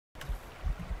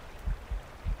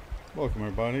Welcome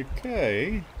everybody.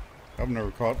 Okay, I've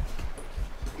never caught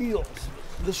eels.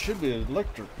 This should be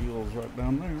electric eels right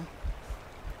down there.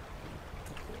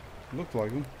 Looks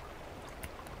like them.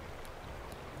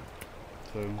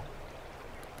 So,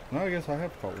 no, I guess I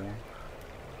have caught one.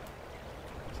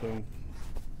 So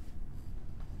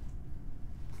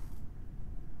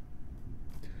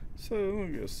I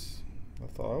guess I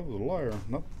thought I was a liar.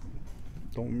 Nope,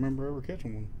 don't remember ever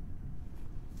catching one.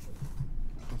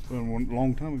 It's been one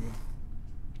long time ago.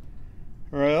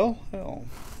 Well, hell.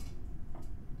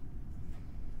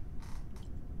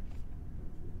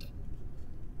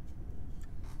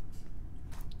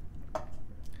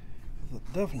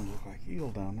 It definitely look like eel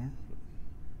down there.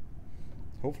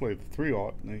 Hopefully the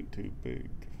 3/0 ain't too big.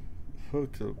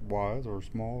 Hooks are wise or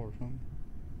small or something.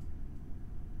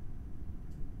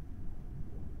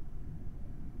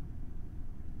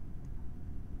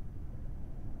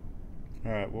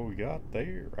 Alright, what we got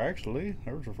there? Actually,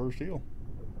 there's our first eel.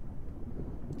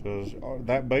 Because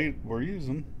that bait we're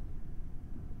using,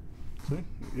 see,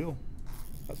 eel,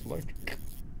 that's electric.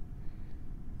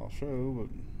 I'll show, but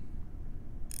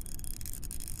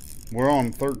we're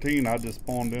on 13. I just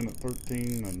spawned in at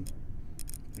 13 and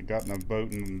I got in a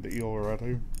boat and the eel right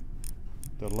here,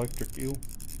 the electric eel.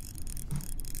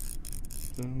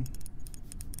 So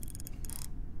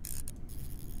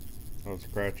I was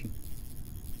scratching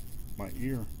my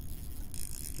ear.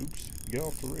 Oops, get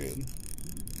off the red.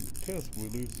 Test we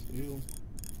lose eel.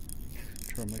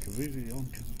 Try to make a video on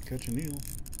catching eel.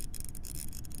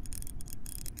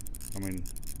 I mean,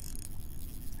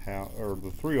 how, or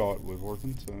the 3/0 was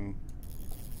working, so.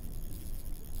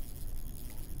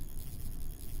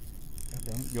 God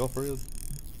damn it, get off red.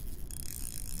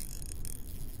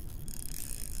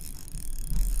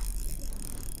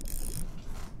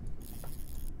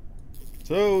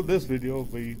 So this video will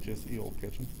be just eel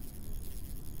catching.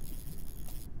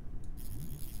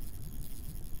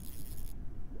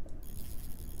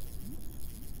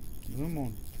 Come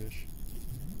on, fish.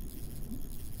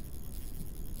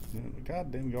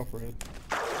 God damn, you off red.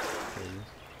 There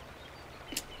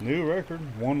it is. New record,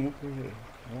 1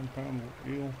 pound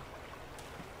eel.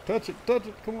 Touch it,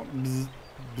 come on. Bzz,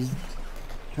 bzz.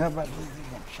 How about this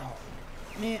one shot?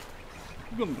 Yeah.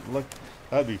 Look,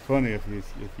 that'd be funny if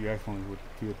you actually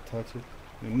would touch it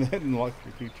and then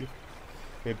electrocute you.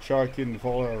 If shark didn't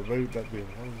fall out of the boat, that'd be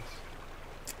hilarious.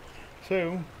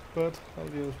 So, but I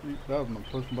guess that was my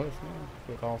first bus now,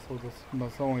 but also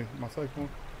that's only my second one.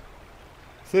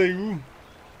 So,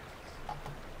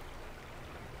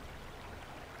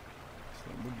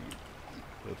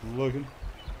 just looking.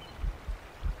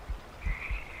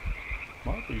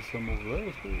 Might be some over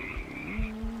there too.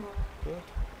 But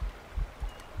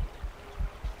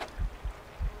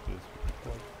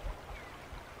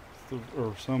just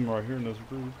or some right here in this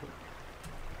group.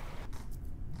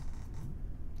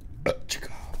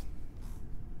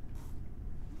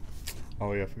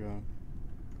 Oh yeah, I forgot.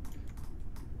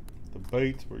 The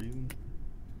baits we're using,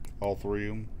 all 3 of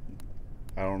them.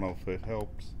 I don't know if it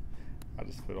helps. I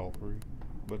just fit all 3.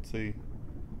 But see,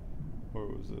 where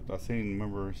was it?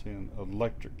 Remember seeing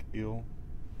electric eel.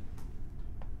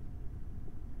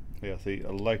 Yeah, see,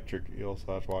 electric eel, so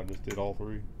that's why I just did all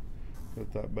 3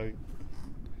 with that bait.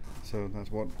 So that's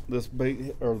what this bait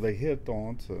hit, or they hit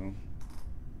on, so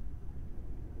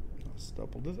I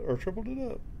doubled it, or tripled it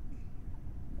up.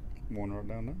 One right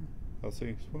down there. I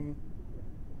see swimming.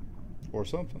 Or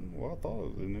something. Well, I thought it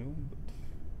was an eel, but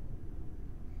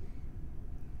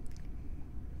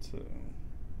so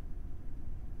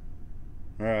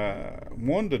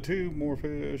 1 to 2 more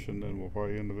fish and then we'll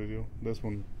probably end the video. This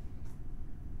one,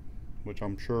 which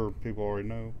I'm sure people already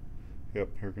know.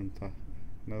 Yep, here comes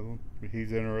another one.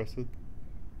 He's interested.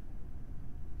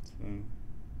 So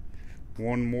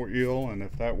 1 more eel, and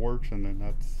if that works, and then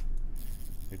that's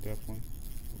it, definitely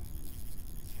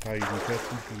how you can catch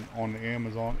them on the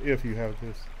Amazon if you have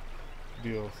this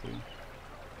DLC.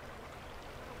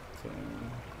 So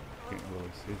can't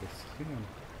really see the skin.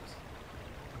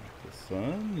 The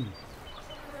sun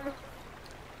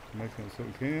making it so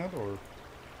we can't, or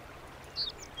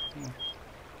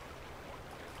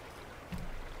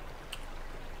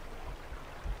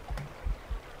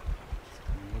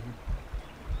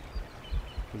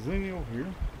is any over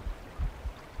here?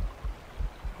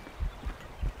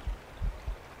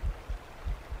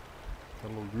 Got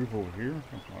a little group over here.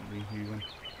 That might be even,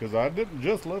 because I didn't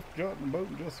just left Jot in the boat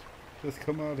and just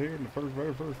come out here, and the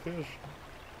very first fish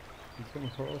he's come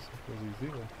across because he's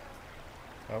eel.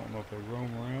 I don't know if they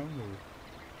roam around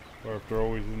or if they're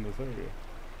always in this area.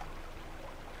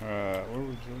 Alright, where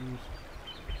was those?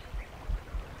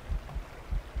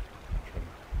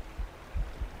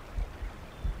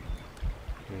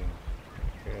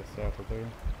 cast out of there.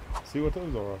 See what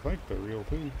those are. I think they're real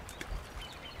too.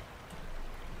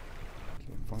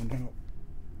 So find out.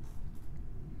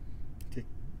 Get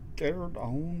carried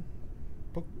on.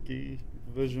 Pokey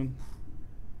vision.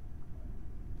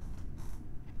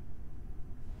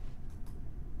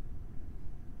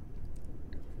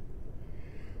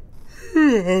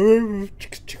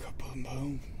 Chicka boom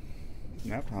boom.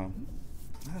 Nap time.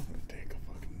 I'm gonna take a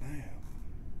fucking nap.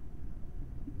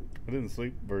 I didn't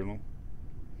sleep very long.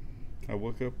 I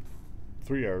woke up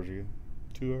 3 hours ago.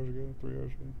 2 hours ago? 3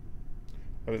 hours ago.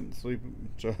 I didn't sleep,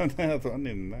 so I thought I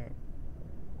needed a nap.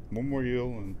 One more eel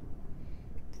and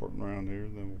floating around here,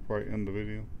 then we'll probably end the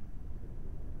video.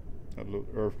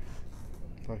 Or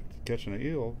like catching an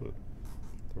eel, but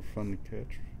they're fun to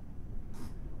catch.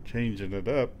 Changing it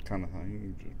up kind of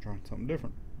thing, just trying something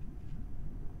different.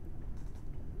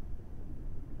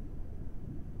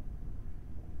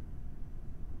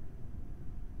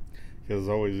 Because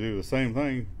I always do the same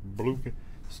thing.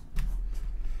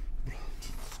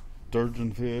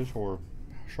 Sturgeon fish or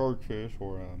shark fish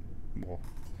or well,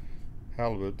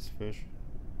 halibut's fish.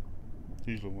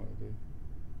 Usually what I do.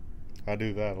 I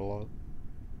do that a lot.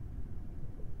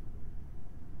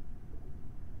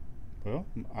 Well,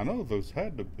 I know those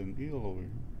had to have been eel over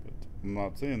here, but I'm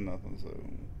not seeing nothing, so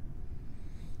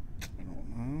I don't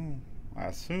know. I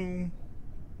assume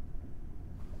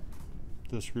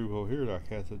this group over here that I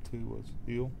casted to was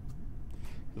eel.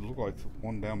 It looked like the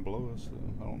one down below us, so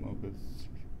I don't know if it's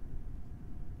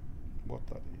what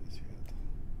that is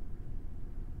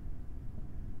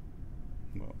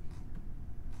yet.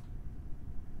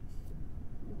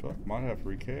 Well, I might have to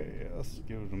recast,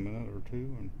 give it a minute or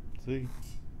two and see.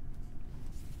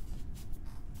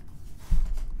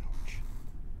 Ouch.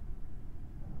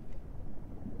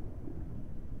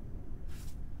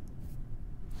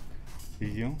 Here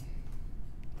you go.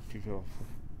 Kick it off.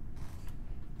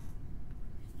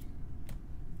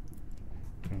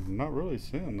 I'm not really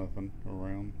seeing nothing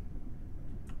around.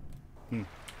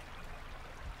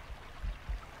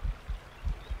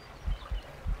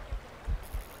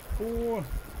 Oh.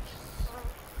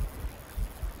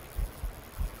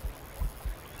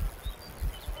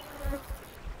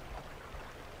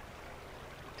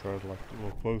 Try to like a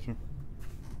little closer.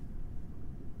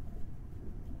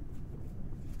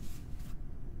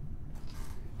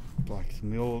 Like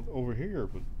some eel over here,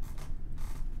 but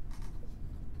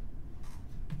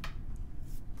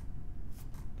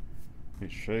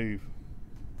it's shave.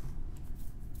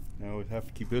 Now we'd have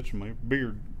to keep itching my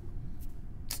beard.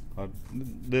 I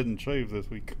didn't shave this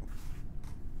week.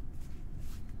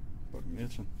 Fucking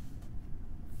itching.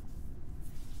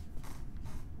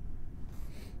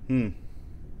 God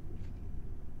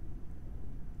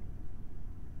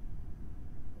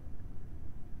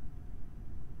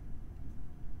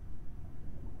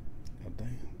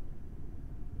damn.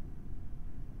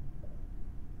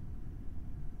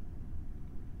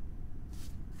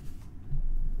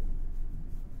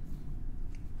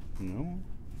 No.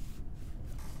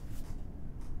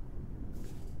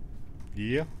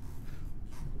 Yeah.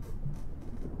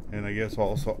 And I guess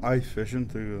also ice fishing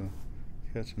through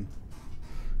catching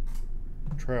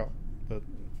trout. But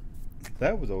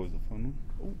that was always a fun one.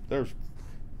 Oh, there's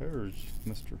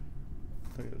Mr.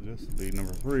 I think this will be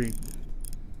number 3.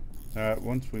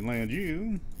 Once we land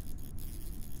you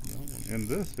know, in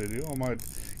this video, I might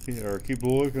keep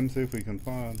looking, see if we can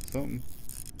find something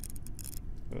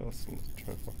else. Let's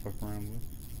try to fuck around with.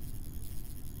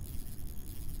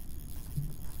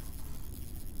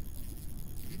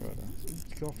 Try to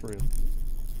get off red.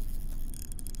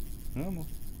 No,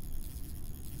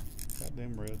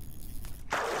 goddamn red.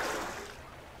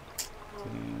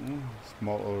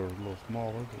 Small or a little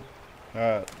smaller. But,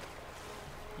 alright.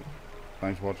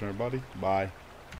 Thanks for watching, everybody. Bye.